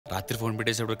రాత్రి ఫోన్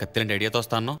పెట్టేసేప్పుడు కత్తిలాంటి ఐడియాతో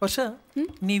వస్తాను. వర్ష,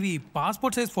 నీవి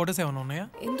పాస్పోర్ట్ సైజ్ ఫోటోస్ ఏమైనా ఉన్నాయా?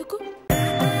 ఎందుకు?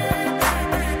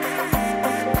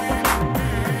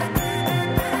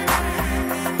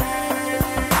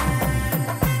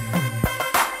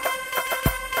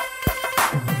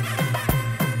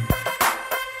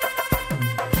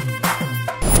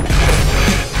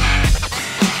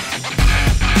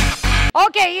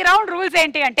 ఓకే, ఈ రౌండ్ రూల్స్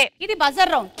ఏంటి అంటే ఇది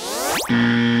బజర్ రౌండ్.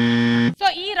 సో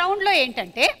ఈ రౌండ్ లో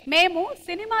ఏంటంటే మేము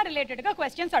సినిమా రిలేటెడ్ గా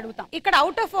క్వశ్చన్స్ అడుగుతాం. ఇక్కడ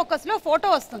అవుట్ ఆఫ్ ఫోకస్ లో ఫోటో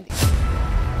వస్తుంది.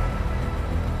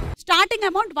 Starting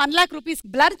amount 1 lakh rupees.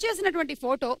 Blur చేసినటువంటి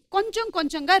ఫోటో కొంచెం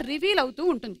కొంచెంగా రివీల్ అవుతూ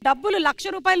ఉంటుంది. డబ్బులు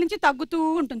 1,00,000 రూపాయల నుంచి తగ్గుతూ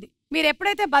ఉంటుంది. మీరు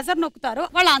ఎప్పుడైతే బజర్ నొక్కుతారో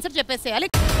వాళ్ళు ఆన్సర్ చెప్పేసేయాలి.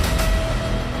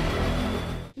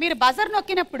 మీరు బజర్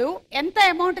నొక్కినప్పుడు ఎంత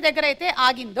అమౌంట్ దగ్గర అయితే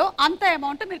ఆగిందో అంత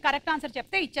అమౌంట్ మీరు కరెక్ట్ ఆన్సర్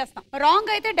చెప్తే ఇచ్చేస్తాం.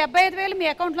 రాంగ్ అయితే 75,000 మీ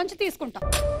అకౌంట్ నుంచి తీసుకుంటాం.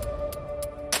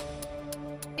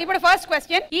 ఇప్పుడు ఫస్ట్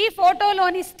క్వశ్చన్, ఈ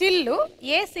ఫోటోలోని స్టిల్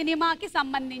ఏ సినిమాకి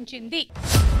సంబంధించింది?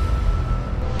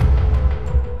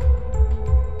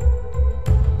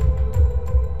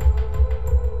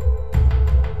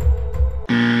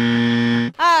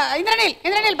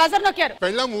 ఇంద్రనీల్ బజర్ నొక్కారు.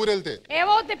 పెళ్ళాం ఊరెళ్తే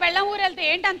ఏమవుతుంది? పెళ్ళాం ఊరెళ్తే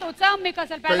ఏంటి అంత ఉత్సాహం మీకు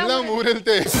అసలు? పెళ్ళాం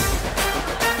ఊరెళ్తే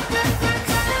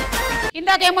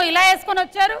ఇందాకేమో ఇలా వేసుకొని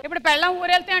వచ్చారు, ఇప్పుడు పెళ్ళాం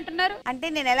ఊరెళ్తే అంటున్నారు. అంటే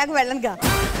నేను ఎలాగో వెళ్ళనుగా.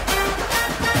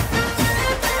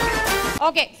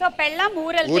 ఓకే, సో పెళ్ళాం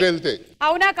ఊరెళ్తే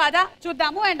అవునా కాదా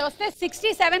చూద్దాము. అండ్ వస్తే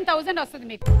 67,000 వస్తుంది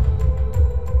మీకు.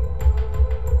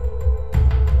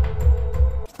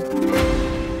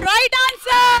 Right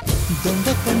answer.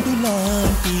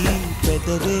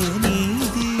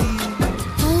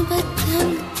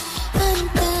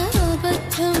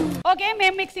 ఓకే,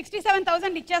 మేము మీకు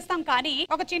 67,000 ఇచ్చేస్తాం. కానీ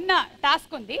ఒక చిన్న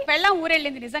టాస్క్ ఉంది. పెళ్ళాం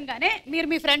ఊరెళ్ళింది నిజంగానే. మీరు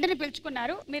మీ ఫ్రెండ్ ని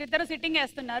పిలుచుకున్నారు, మీరిద్దరు సిట్టింగ్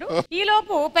వేస్తున్నారు. ఈ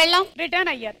లోపు పెళ్ళాం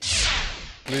రిటర్న్ అయ్యారు.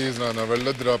 ప్లీజ్ నాన్న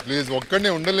వెళ్ళొద్దురా, ప్లీజ్ ఒక్కడనే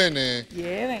ఉండలేనే.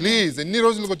 ప్లీజ్ ఎన్ని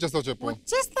రోజులకు వచ్చేస్తావు చెప్పు?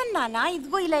 వచ్చేస్తాను నాన్న,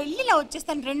 ఇదిగో ఇలా ఇల్లు ఇలా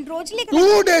వచ్చేస్తాను. 2 రోజులే.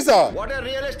 2 days. What a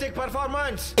realistic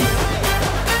performance.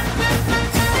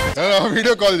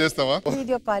 Video call చేస్తావా?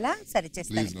 వీడియో కాల్ సరే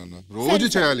చేస్తాను. ప్లీజ్ నాన్న, రోజు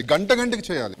చేయాలి, గంటకి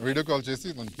చేయాలి వీడియో కాల్ చేసి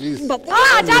ప్లీజ్.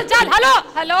 హలో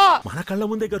హలో, మన కళ్ళ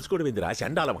ముందే గరుచుకోవడం ఏందిరా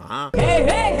చండాలమా?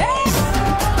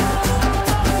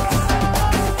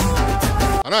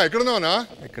 అన్నా ఎక్కడున్నావన్నా?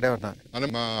 ఇక్కడే ఉన్నా అన్న.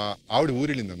 మా ఆవిడ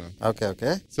ఊరెళ్ళిందన్నా. ఓకే ఓకే,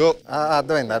 సో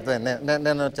అర్థమైంది.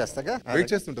 నేను వచ్చేస్తాగా,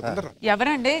 వెయిట్ చేస్తుంటా.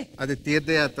 ఎవరండి? అది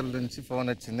తీర్థయాత్రల నుంచి ఫోన్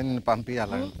వచ్చింది, నిన్ను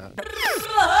పంపించాలంట.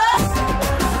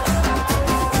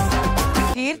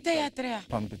 తీర్థయాత్ర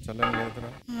పంపించలేం లేదురా,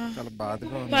 చాలా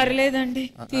బాధగా ఉంది. పర్లేదండి,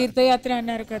 తీర్థయాత్ర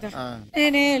అన్నారు కదా,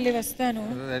 నేనే వెళ్ళి వస్తాను.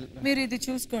 మీరు ఇది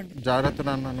చూసుకోండి. జాగ్రత్త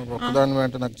నాన్న, నువ్వు ఒక్కదాని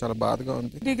వెంట నాకు చాలా బాధగా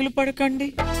ఉంది. దిగులు పడకండి.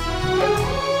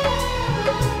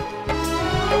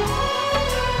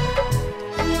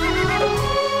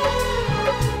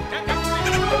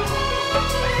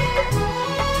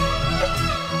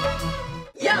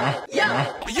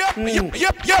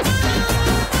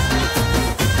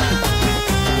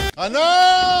 అన్నా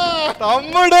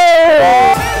తమ్ముడు,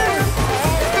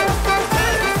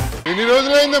 ఎన్ని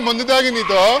రోజులైందా మందు తాగి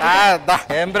నీతో?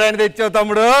 ఏం బ్రాండ్ తెచ్చావు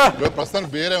తమ్ముడు? ప్రస్తుతం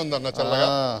బేరే ఉందన్న చల్లగా.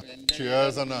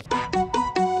 cheers అన్న.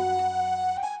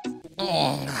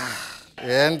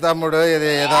 ఏం తమ్ముడు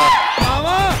ఇది? ఏదో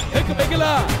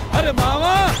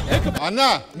అన్న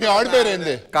మీ ఆవిడ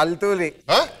పేరేంది? కల్తూలి.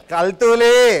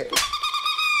 కల్తూలి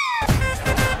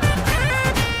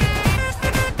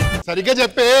సరిగ్గా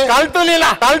చెప్పే. కల్తూలీలా.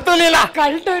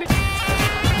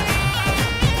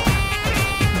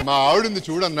 మా ఆవిడ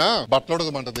చూడన్నా, బట్టలు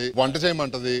ఉడకమంటది, వంట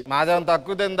చేయమంటది. మాదేం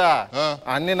తక్కువ తిందా?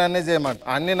 అన్ని నన్నే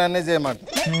చేయమంట.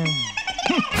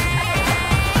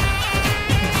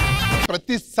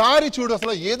 ప్రతిసారి చూడు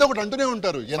అసలు ఏదో ఒకటి అంటూనే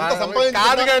ఉంటారు. ఎంత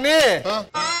కాదు కానీ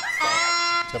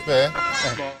చెప్పే.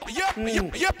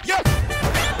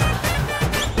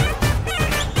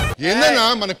 ఏందన్నా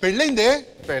మన పెళ్ళైందే?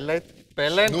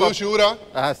 పెళ్ళైంది షూరా?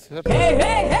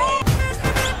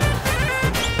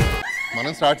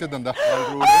 మనం స్టార్ట్ చేద్దాం.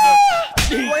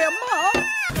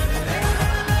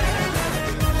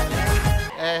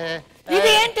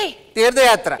 ఇదేంటి?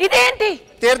 తీర్థయాత్ర. ఇదేంటి?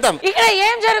 తీర్థం. ఇక్కడ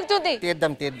ఏం జరుగుతుంది?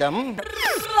 తీర్థం.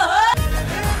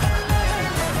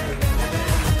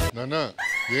 నాన్న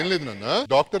ఏం లేదు నాన్న,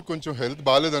 డాక్టర్ కొంచెం హెల్త్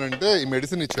బాగాలేదనంటే ఈ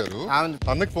మెడిసిన్ ఇచ్చారు.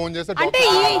 అన్నకి ఫోన్ చేస్తే అంటే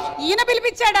ఈయన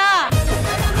పిలిపించాడా?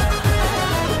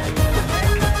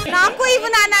 నాకు ఇవ్వు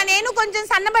నాన్న, నేను కొంచెం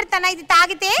సన్నబడతానా ఇది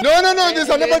తాగితే? నో ఇది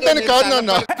సన్నబడతాను కాదు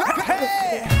నాన్న.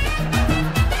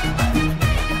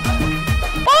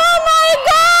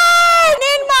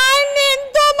 నేను మా ఆయన్ని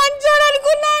ఎంతో మంచోడు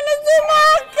అనుకున్నాను సుమా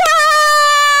అక్క.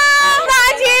 నా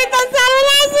జీవితం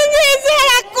సర్వనాశనం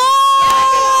చేశాడు అక్క.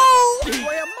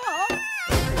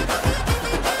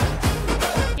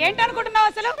 ఏంటనుకుంటున్నావు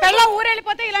అసలు? పెళ్ళం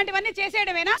ఊరెళ్ళిపోతే ఇలాంటివన్నీ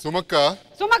చేసేయడమేనా?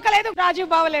 సుమక్క లేదు, రాజీవ్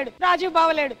బావలేడు.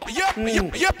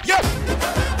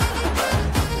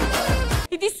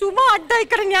 ఇది సుమా అడ్డా,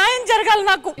 ఇక్కడ న్యాయం జరగాలి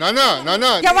నాకు.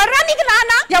 ఎవర్రా నీకు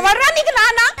నాన్న?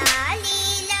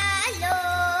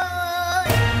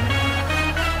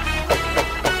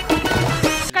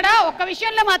 ఇక్కడ ఒక్క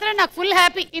విషయంలో మాత్రం నాకు ఫుల్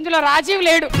హ్యాపీ, ఇందులో రాజీవ్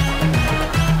లేడు.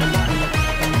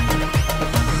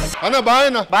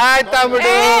 బాయ్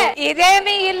తమ్ముడు.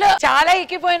 ఇదేమి ఇల్లు చాలా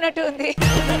ఎక్కిపోయినట్టు ఉంది.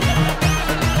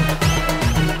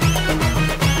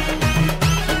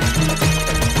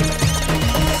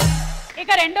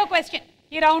 ఇక రెండో క్వశ్చన్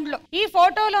ఈ రౌండ్ లో, ఈ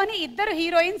ఫోటోలోని ఇద్దరు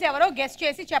హీరోయిన్స్ ఎవరో గెస్ట్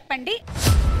చేసి చెప్పండి.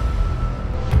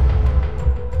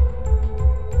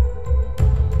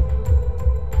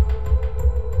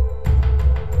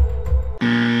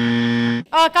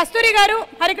 కస్తూరి గారు,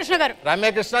 హరికృష్ణ గారు.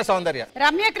 రమ్యకృష్ణ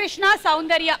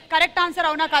సౌందర్య కరెక్ట్ ఆన్సర్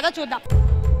అవునా కాదా చూద్దాం.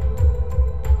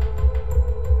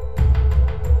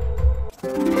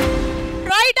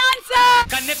 Right answer.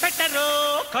 కన్ను పెట్టరు,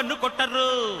 కన్ను కొట్టరు.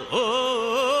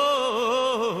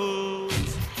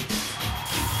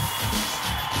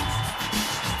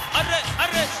 అరే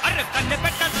అరే అరే కన్ను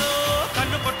పెట్టరు,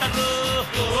 కన్ను కొట్టరు.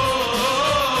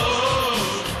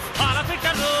 పాల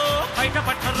పెట్టరు, బయట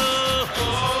పట్టరు.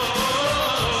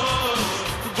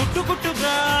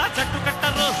 గుట్టుగా జట్టు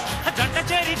కట్టరు, జంట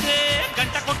చేరితే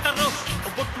గంట కొట్టరు.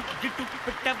 బొట్టు గిట్టు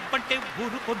పెట్టబంటే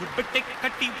ఊరు కొను పెట్టె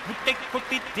కట్టి బుట్టె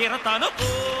కొట్టి తీరతాను.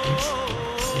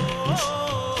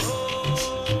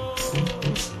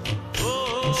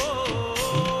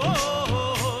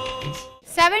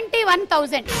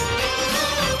 71,000.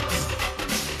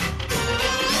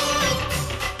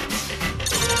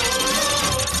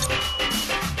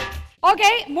 ఓకే,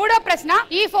 మూడో ప్రశ్న,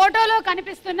 ఈ ఫోటోలో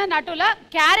కనిపిస్తున్న నటుల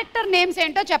క్యారెక్టర్ నేమ్స్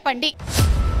ఏంటో చెప్పండి.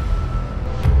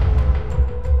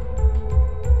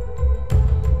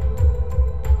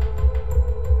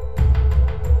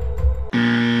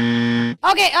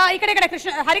 ఓకే, ఇక్కడ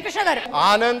హరికృష్ణ గారు.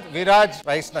 ఆనంద్, విరాజ్,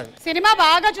 వైష్ణవి. సినిమా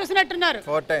బాగా చూసినట్టున్నారు.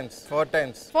 4 times.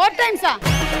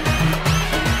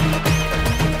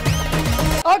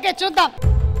 ఓకే, చూద్దాం.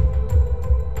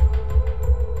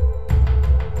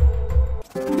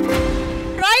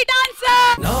 Right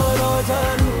answer. నా రోజా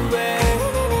నువ్వే,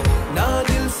 నా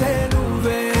దిల్ సే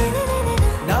నువ్వే,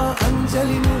 నా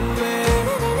అంజలి నువ్వే,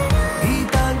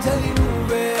 గీతాంజలి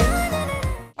నువ్వే.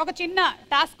 ఒక చిన్న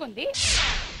టాస్క్ ఉంది.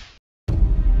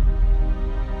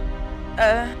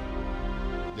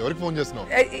 ఎవరికి ఫోన్ చేస్తున్నావు?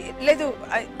 లేదు,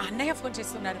 అన్నయ్య ఫోన్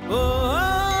చేస్తున్నారు.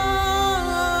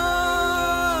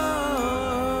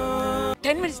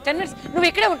 10 minutes నువ్వు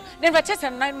ఇక్కడే ఉండు, నేను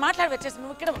వచ్చేసాను, నేను మాట్లాడి వచ్చేసాను,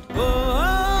 నువ్వు ఇక్కడే ఉండు.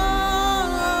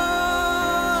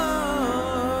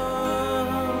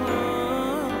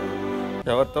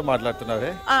 ఎవరితో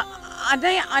మాట్లాడుతున్నావే?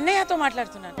 అన్నయ్యతో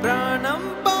మాట్లాడుతున్నాను. ప్రాణం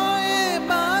పోయే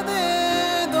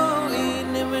బాధేదో ఈ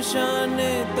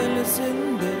నిమిషానే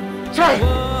తెలిసిందే.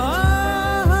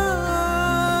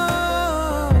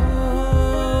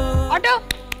 ఆటో,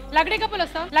 లగడే కప్పులు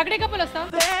వస్తావు.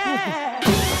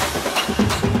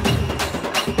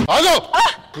 ఆగో,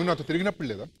 నువ్వు నాతో తిరిగినప్పుడు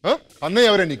లేదా? అన్నయ్య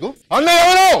ఎవరే నీకు? అన్నయ్య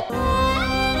ఎవరు?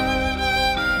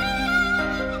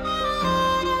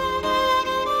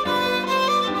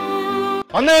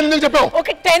 అన్నయ్య ఎందుకు చెప్పావు?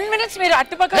 ఓకే, 10 minutes మీరు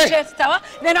అట్టుపక్క చేస్తావా?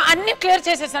 నేను అన్ని క్లియర్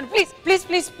చేసేస్తాను. ప్లీజ్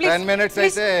 10 minutes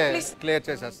అయితే క్లియర్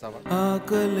చేసేస్తావా?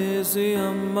 ఆకలేసి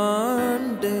అమ్మా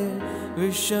అంటే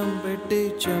విషం పెట్టి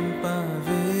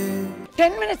చంపావే.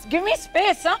 10 minutes, give me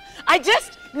space. I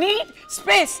just need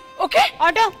space. Okay?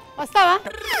 Auto, వస్తావా?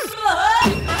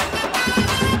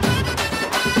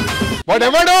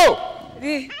 వాడెవడు?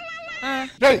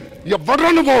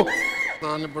 ఎవడ్రా నువ్వు?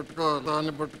 దాన్ని పట్టుకో.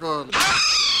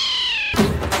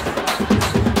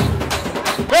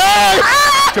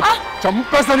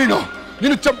 చంపేస్తా నేను.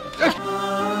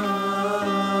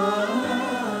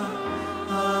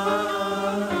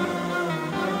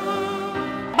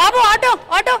 బాబు, ఆటో.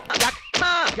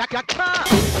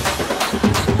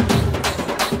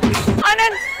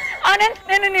 ఆనంద్,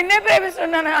 నేను నిన్నే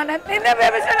ప్రేమిస్తున్నాను. ఆనంద్, నిన్నే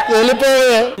ప్రేమిస్తున్నాను.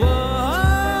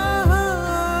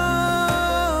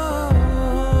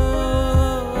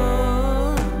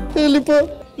 వెళ్ళిపో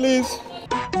ప్లీజ్.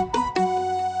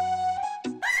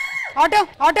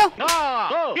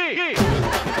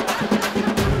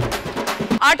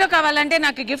 ఆటో కావాలంటే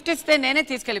నాకు గిఫ్ట్ ఇస్తే నేనే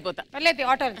తీసుకెళ్ళిపోతా.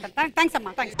 ఆటో. థ్యాంక్స్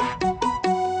అమ్మా, థ్యాంక్స్.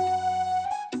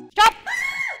 స్టాప్.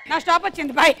 నా స్టాప్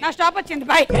వచ్చింది,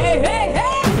 బాయ్.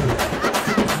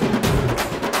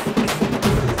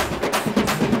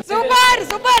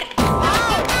 సూపర్.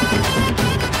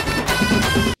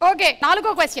 ఓకే,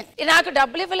 4వ క్వశ్చన్. నాకు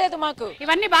డబ్బులు ఇవ్వలేదు మాకు.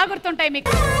 ఇవన్నీ బాగా గుర్తుంటాయి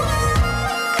మీకు.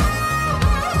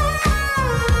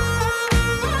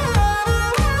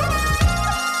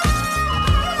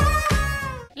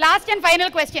 Last and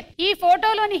final question. ఈ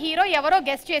ఫోటోలోని హీరో ఎవరో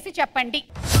గెస్ట్ చేసి చెప్పండి.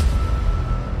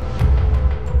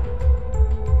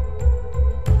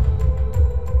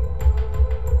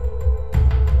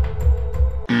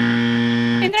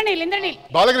 ఇంద్రనీల్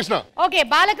బాలకృష్ణ. ఓకే,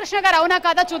 బాలకృష్ణ గారు అవునా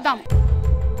కాదా చూద్దాం.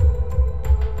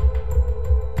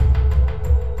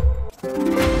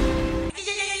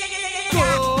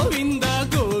 గోవింద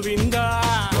గోవింద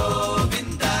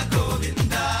గోవింద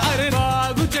గోవింద అరే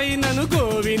రాగు చైనను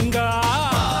గోవింద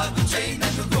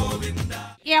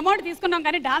ఈ అమౌంట్ తీసుకున్నాం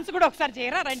కానీ డాన్స్ కూడా ఒకసారి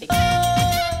చేయరా రండి.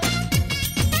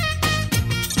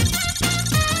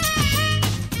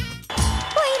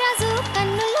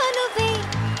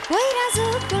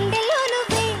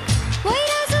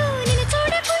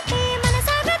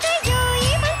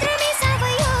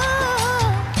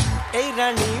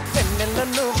 రాణి పెన్నెల్లో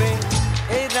నువ్వే,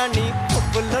 ఏ రాణి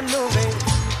పువ్వుల్లో నువ్వే,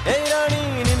 ఏ రాణి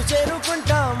నేను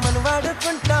చేరుకుంటా మన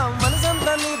వాడుకుంటా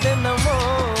మనసంతా నీదేనమ్మో.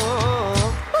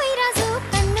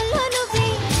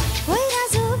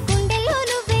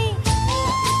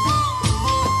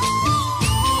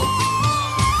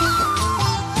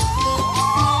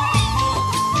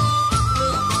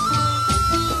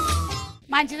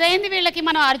 మంచిదైంది వీళ్ళకి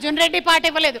మనం అర్జున్ రెడ్డి పాట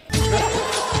ఇవ్వలేదు.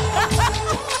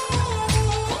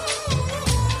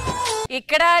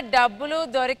 ఇక్కడ డబ్బులు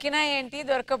దొరికినా ఏంటి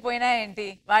దొరకపోయినా ఏంటి,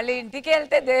 వాళ్ళ ఇంటికి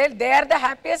వెళ్తే they are the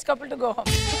happiest couple to go home.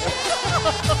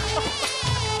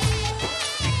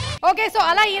 Okay, so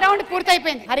అలా ఈ రౌండ్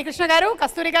పూర్తయిపోయింది. హరికృష్ణ గారు,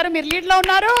 కస్తూరి గారు మీరు లీడ్ లో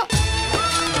ఉన్నారు.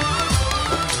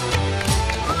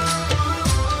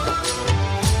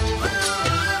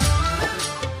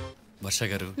 వర్ష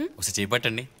గారు ఒకసారి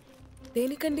చేపట్టండి.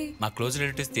 దేనికండి? మా క్లోజ్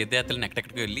రిలేటివ్స్ తీర్థయాత్రలను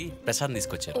ఎక్కడెక్కడికి వెళ్ళి ప్రసాదం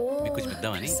తీసుకొచ్చారు, మీకు కొంచెం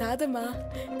ఇద్దామని. ప్రసాదమా?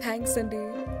 థ్యాంక్స్ అండి.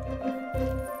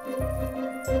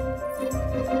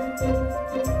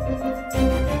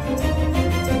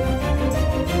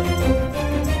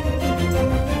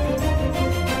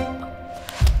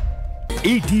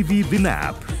 ఈటీవీ విన్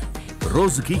యాప్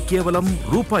రోజుకి కేవలం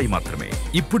రూపాయి మాత్రమే.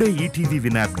 ఇప్పుడే ఈటీవీ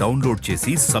విన్ యాప్ డౌన్లోడ్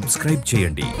చేసి సబ్స్క్రైబ్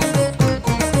చేయండి.